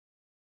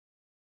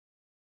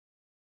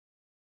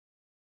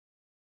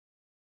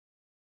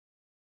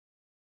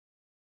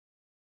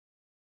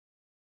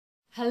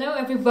Hello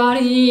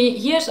everybody,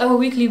 here's our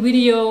weekly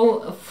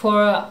video for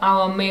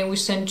our mail we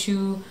sent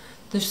to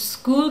the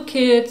school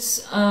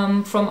kids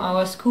from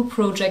our school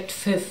project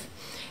PFIFF.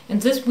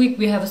 And this week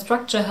we have a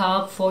structure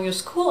help for your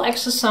school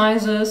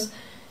exercises.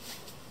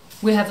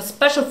 We have a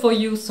special for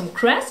you, some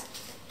cress,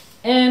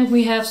 and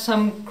we have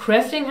some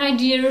crafting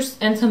ideas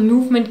and some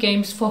movement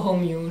games for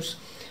home use.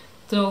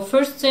 So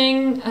first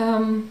thing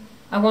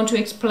I want to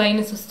explain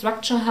is the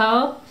structure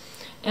help,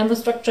 and the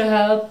structure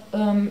help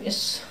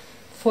is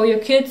for your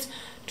kids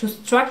to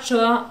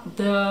structure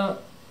the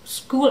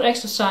school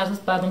exercises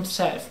by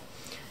themselves.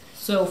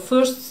 So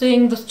first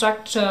thing the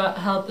structure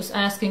help is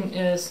asking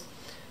is,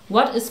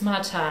 what is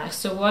my task?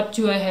 So what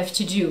do I have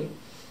to do?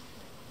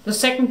 The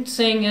second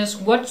thing is,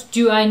 what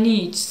do I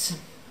need?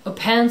 A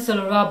pencil,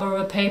 a rubber,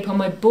 a paper,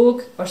 my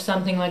book, or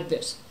something like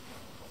this.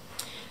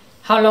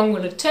 How long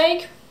will it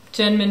take?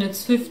 10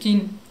 minutes,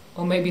 15,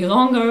 or maybe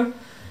longer.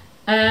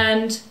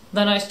 And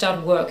then I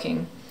start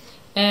working.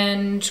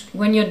 And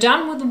when you're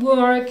done with the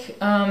work,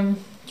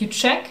 you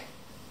check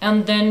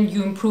and then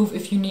you improve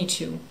if you need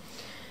to.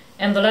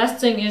 And the last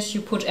thing is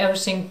you put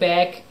everything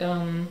back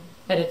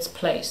at its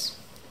place.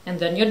 And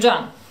then you're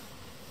done.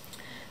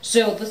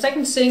 So the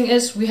second thing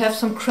is we have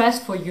some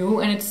cress for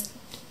you, and it's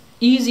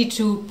easy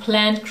to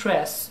plant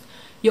cress.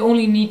 You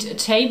only need a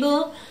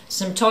table,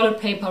 some toilet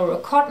paper or a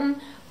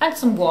cotton, and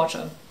some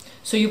water.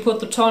 So you put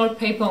the toilet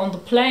paper on the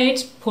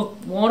plate,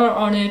 put water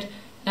on it,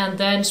 and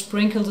then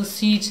sprinkle the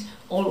seed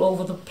all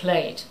over the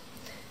plate.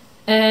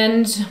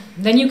 And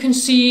then you can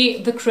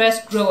see the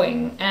cress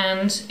growing.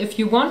 And if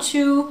you want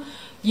to,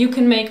 you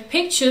can make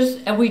pictures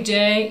every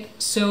day,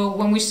 so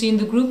when we see in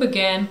the group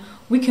again,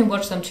 we can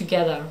watch them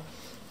together.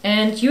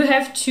 And you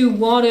have to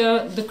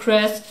water the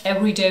cress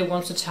every day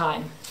once a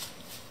time.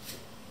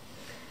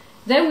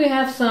 Then we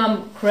have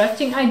some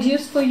crafting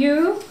ideas for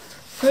you.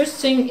 First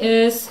thing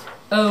is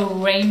a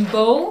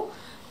rainbow,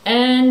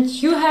 and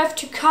you have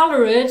to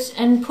color it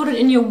and put it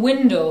in your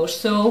window.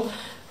 So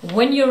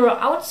when you're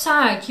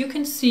outside, you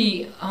can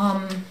see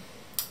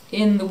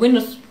in the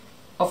windows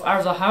of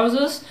other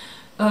houses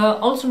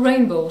also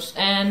rainbows,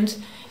 and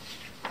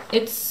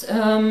it's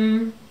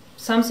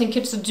something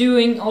kids are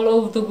doing all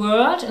over the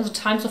world in the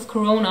times of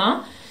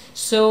Corona.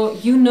 So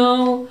you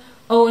know,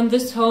 oh, in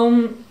this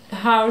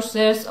house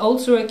there's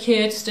also a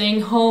kid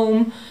staying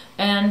home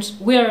and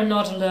we're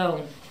not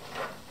alone.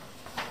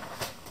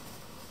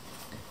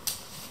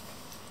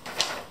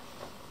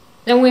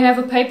 Then we have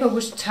a paper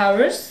with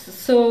towers.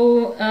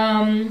 So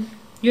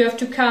you have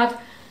to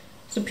cut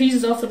the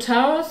pieces of the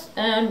towers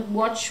and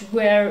watch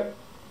where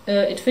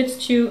it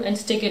fits to and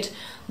stick it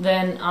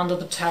then under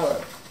the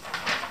tower.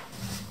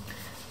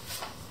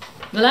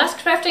 The last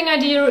crafting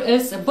idea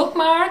is a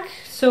bookmark.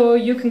 So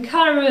you can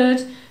color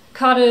it,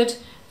 cut it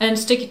and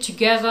stick it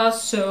together.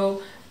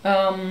 So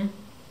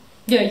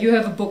yeah, you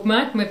have a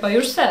bookmark made by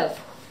yourself.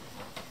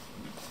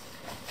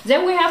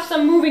 Then we have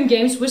some moving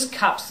games with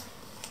cups.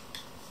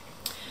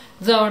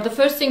 So the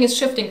first thing is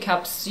shifting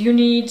cups. You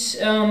need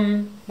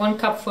one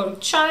cup for each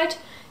child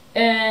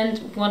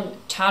and one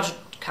target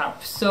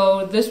cup.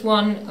 So this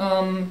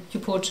one you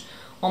put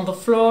on the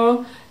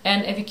floor,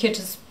 and every kid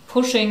is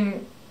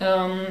pushing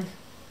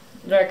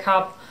their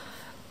cup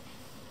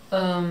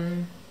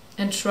and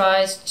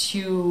tries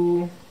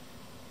to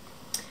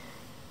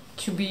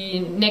be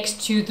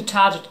next to the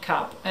target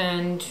cup.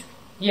 And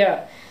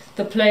yeah,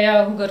 the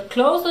player who got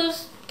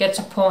closest gets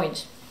a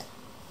point.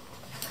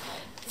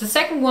 The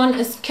second one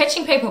is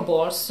catching paper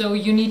balls. So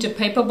you need a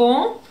paper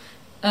ball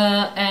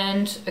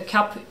and a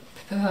cup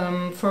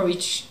for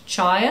each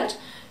child,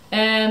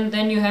 and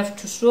then you have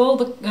to throw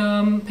the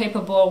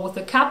paper ball with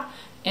the cup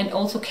and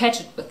also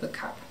catch it with the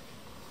cup.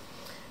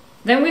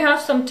 Then we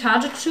have some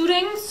target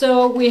shooting.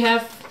 So we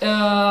have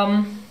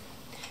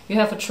you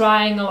have a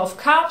triangle of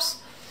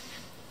cups,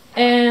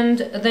 and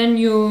then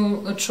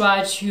you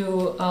try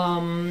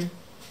to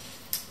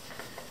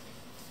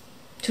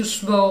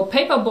throw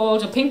paper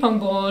balls or ping pong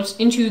balls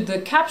into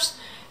the cups,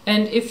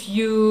 and if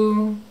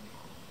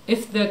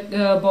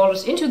the ball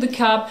is into the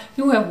cup,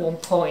 you have 1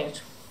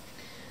 point.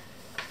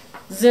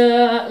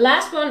 The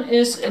last one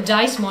is a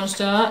dice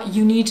monster.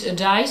 You need a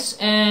dice,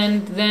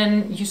 and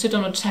then you sit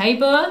on a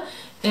table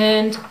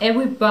and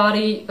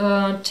everybody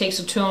takes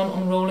a turn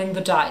on rolling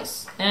the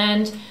dice.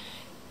 And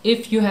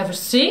if you have a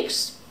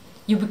 6,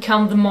 you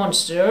become the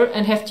monster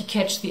and have to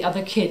catch the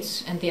other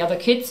kids, and the other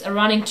kids are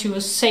running to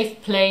a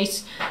safe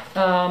place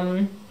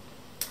that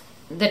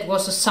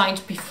was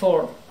assigned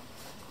before.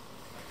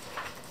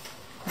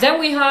 Then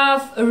we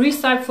have a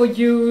recipe for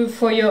you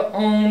for your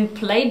own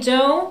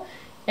Play-Doh,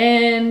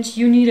 and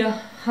you need a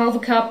half a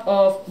cup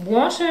of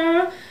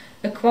water,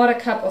 a quarter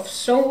cup of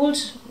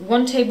salt,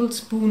 1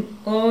 tablespoon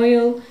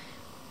oil,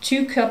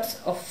 2 cups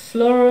of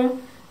flour,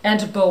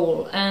 and a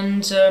bowl.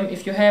 And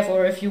if you have,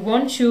 or if you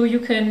want to, you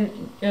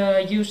can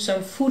use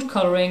some food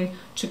coloring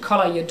to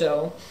color your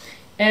dough.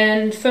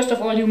 And first of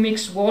all, you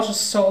mix water,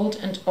 salt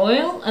and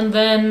oil, and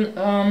then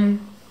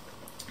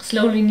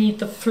slowly knead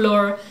the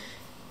flour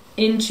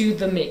into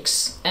the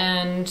mix.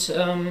 And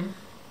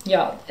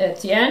yeah,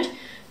 at the end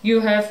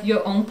you have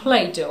your own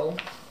Play-Doh.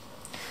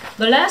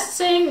 The last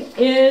thing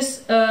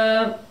is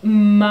a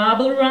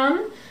marble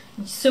run.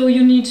 So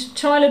you need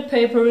toilet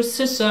paper,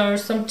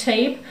 scissors, some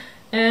tape,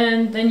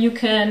 and then you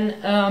can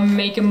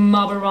make a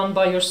marble run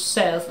by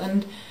yourself.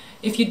 And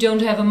if you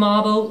don't have a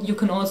marble, you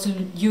can also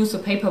use a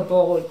paper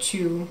ball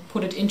to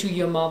put it into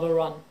your marble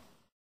run.